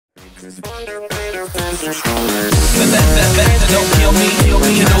Don't kill me,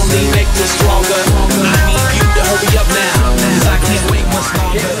 can only make this stronger. I need you to hurry up now, 'cause I can't wait much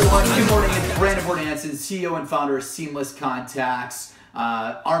longer. Hey everyone, good morning. It's Brandon Bordanson, CEO and founder of Seamless Contacts.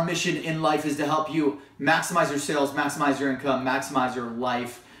 Our mission in life is to help you maximize your sales, maximize your income, maximize your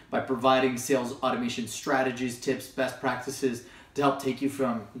life by providing sales automation strategies, tips, best practices to help take you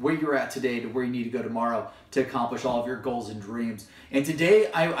from where you're at today to where you need to go tomorrow to accomplish all of your goals and dreams. And today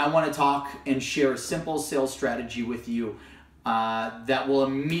I want to talk and share a simple sales strategy with you that will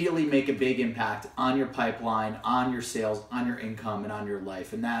immediately make a big impact on your pipeline, on your sales, on your income, and on your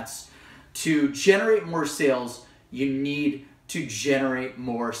life. And that's to generate more sales, you need to generate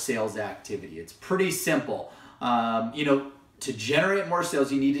more sales activity. It's pretty simple. To generate more sales,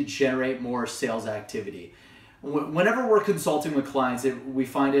 you need to generate more sales activity. Whenever we're consulting with clients, we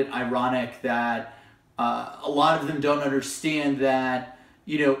find it ironic that a lot of them don't understand that,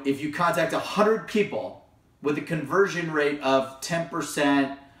 if you contact 100 people with a conversion rate of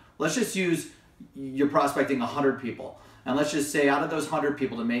 10%, let's just use you're prospecting 100 people. And let's just say out of those 100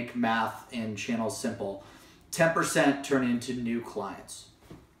 people, to make math and channels simple, 10% turn into new clients.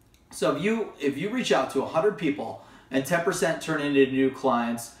 So if you reach out to 100 people and 10% turn into new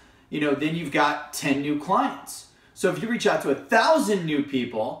clients, then you've got 10 new clients. So if you reach out to 1,000 new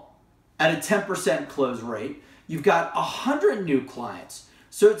people at a 10% close rate, you've got 100 new clients.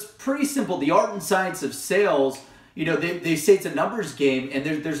 So it's pretty simple. The art and science of sales, they say it's a numbers game, and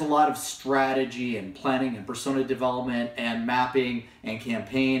there's a lot of strategy and planning and persona development and mapping and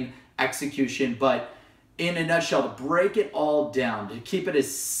campaign execution. But in a nutshell, to break it all down, to keep it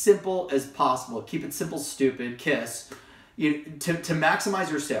as simple as possible, keep it simple, stupid, KISS, to maximize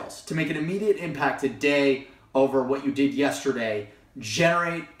your sales, to make an immediate impact today over what you did yesterday,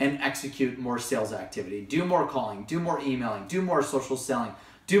 generate and execute more sales activity. Do more calling, do more emailing, do more social selling,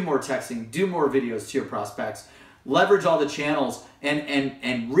 do more texting, do more videos to your prospects, leverage all the channels,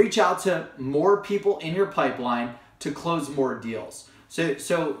 and reach out to more people in your pipeline to close more deals.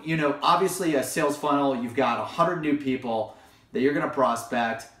 So obviously a sales funnel, you've got 100 new people that you're gonna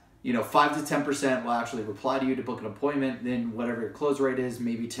prospect. 5 to 10% will actually reply to you to book an appointment. Then whatever your close rate is,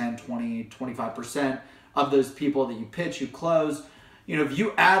 maybe 10, 20, 25% of those people that you pitch, you close. If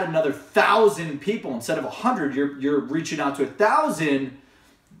you add another 1,000 people instead of 100, you're reaching out to 1,000,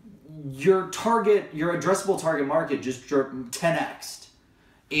 your addressable target market just 10x'd.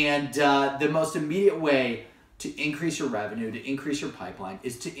 And the most immediate way to increase your revenue, to increase your pipeline,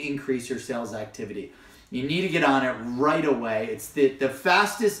 is to increase your sales activity. You need to get on it right away. It's the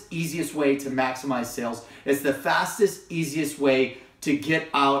fastest, easiest way to maximize sales. It's the fastest, easiest way to get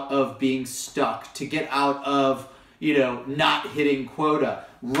out of being stuck, to get out of not hitting quota.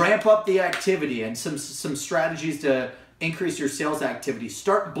 Ramp up the activity, and some strategies to increase your sales activity.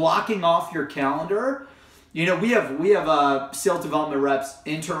 Start blocking off your calendar. We have sales development reps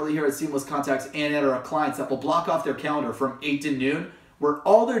internally here at Seamless Contacts and at our clients that will block off their calendar from 8 to noon, where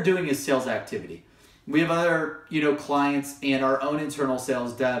all they're doing is sales activity. We have other clients and our own internal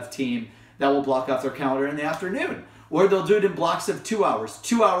sales dev team that will block off their calendar in the afternoon, or they'll do it in blocks of 2 hours.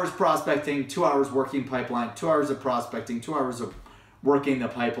 2 hours prospecting, 2 hours working pipeline, 2 hours of prospecting, 2 hours of working the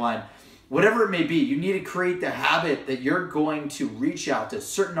pipeline. Whatever it may be, you need to create the habit that you're going to reach out to a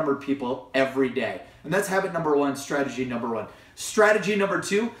certain number of people every day. And that's habit number one, strategy number one. Strategy number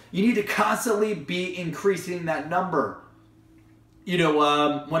two, you need to constantly be increasing that number.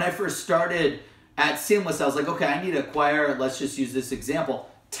 When I first started at Seamless, I was like, okay, I need to acquire, let's just use this example,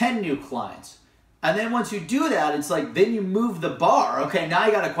 10 new clients. And then once you do that, it's like, then you move the bar. Okay, now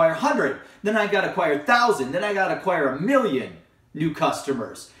I got to acquire 100. Then I got to acquire 1,000. Then I got to acquire 1,000,000 new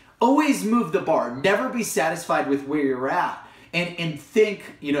customers. Always move the bar. Never be satisfied with where you're at. And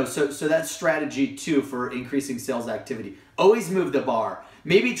think, so that's strategy 2 for increasing sales activity. Always move the bar.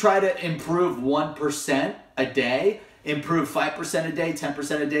 Maybe try to improve 1% a day, improve 5% a day,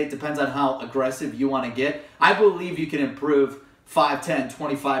 10% a day. It depends on how aggressive you want to get. I believe you can improve 5, 10,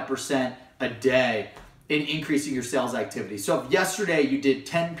 25% a day in increasing your sales activity. So if yesterday you did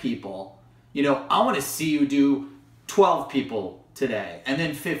 10 people, I want to see you do 12 people today, and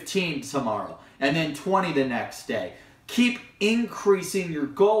then 15 tomorrow, and then 20 the next day. Keep increasing your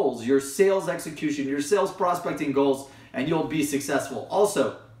goals, your sales execution, your sales prospecting goals, and you'll be successful.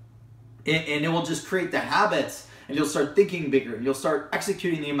 Also, and it will just create the habits, and you'll start thinking bigger, and you'll start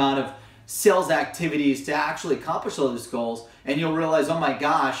executing the amount of sales activities to actually accomplish those goals, and you'll realize, oh my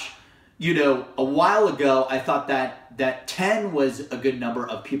gosh, a while ago I thought that 10 was a good number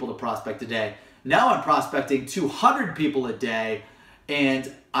of people to prospect a day. Now I'm prospecting 200 people a day,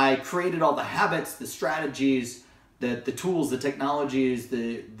 and I created all the habits, the strategies, the tools, the technologies,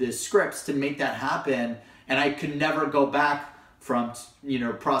 the scripts to make that happen. And I could never go back from,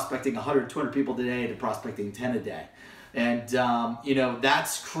 prospecting 100, 200 people today to prospecting 10 a day. And,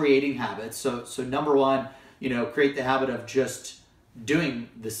 that's creating habits. So number one, create the habit of just doing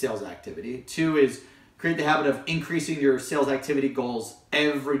the sales activity. 2 is create the habit of increasing your sales activity goals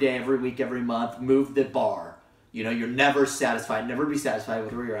every day, every week, every month. Move the bar. You're never satisfied. Never be satisfied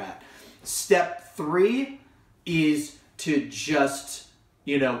with where you're at. Step 3 is to just,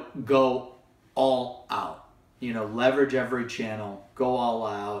 go all out. Leverage every channel. Go all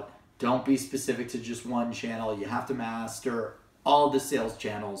out. Don't be specific to just one channel. You have to master all the sales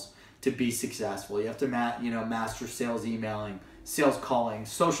channels to be successful. You have to master sales emailing, sales calling,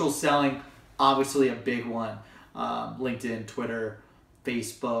 social selling, obviously a big one. LinkedIn, Twitter,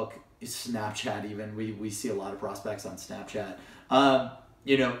 Facebook, Snapchat even. We see a lot of prospects on Snapchat.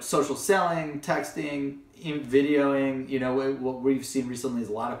 Social selling, texting, videoing. What we've seen recently is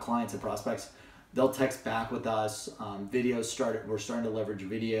a lot of clients and prospects, they'll text back with us. We're starting to leverage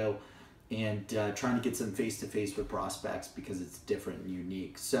video and trying to get some face-to-face with prospects because it's different and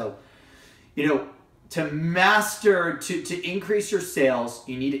unique. So, to master, to increase your sales,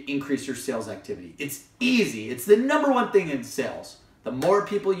 you need to increase your sales activity. It's easy. It's the number one thing in sales. The more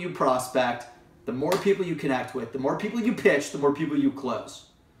people you prospect, the more people you connect with, the more people you pitch, the more people you close.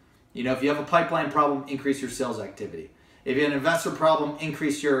 If you have a pipeline problem, increase your sales activity. If you have an investor problem,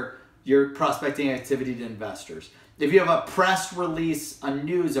 increase your prospecting activity to investors. If you have a press release,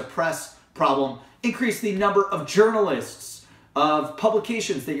 a press problem, increase the number of journalists, of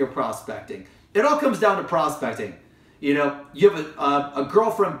publications that you're prospecting. It all comes down to prospecting. You have a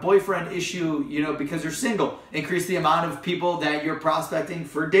girlfriend, boyfriend issue, because you're single. Increase the amount of people that you're prospecting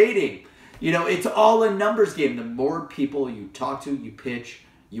for dating. It's all a numbers game. The more people you talk to, you pitch,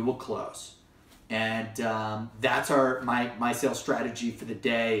 you will close. And that's my sales strategy for the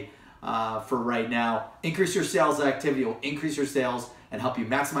day. For right now, increase your sales activity will increase your sales and help you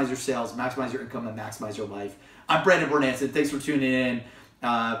maximize your sales, maximize your income, and maximize your life. I'm Brandon Bornancin. Thanks for tuning in.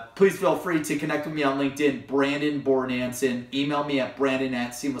 Please feel free to connect with me on LinkedIn, Brandon Bornancin. Email me at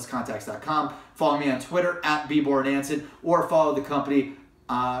brandon@seamlesscontacts.com. Follow me on Twitter @bbornancin, or follow the company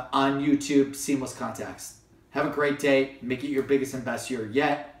on YouTube, Seamless Contacts. Have a great day. Make it your biggest and best year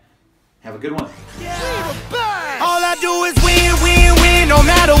yet. Have a good one. All I do is win, win, win, no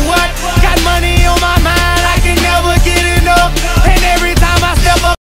matter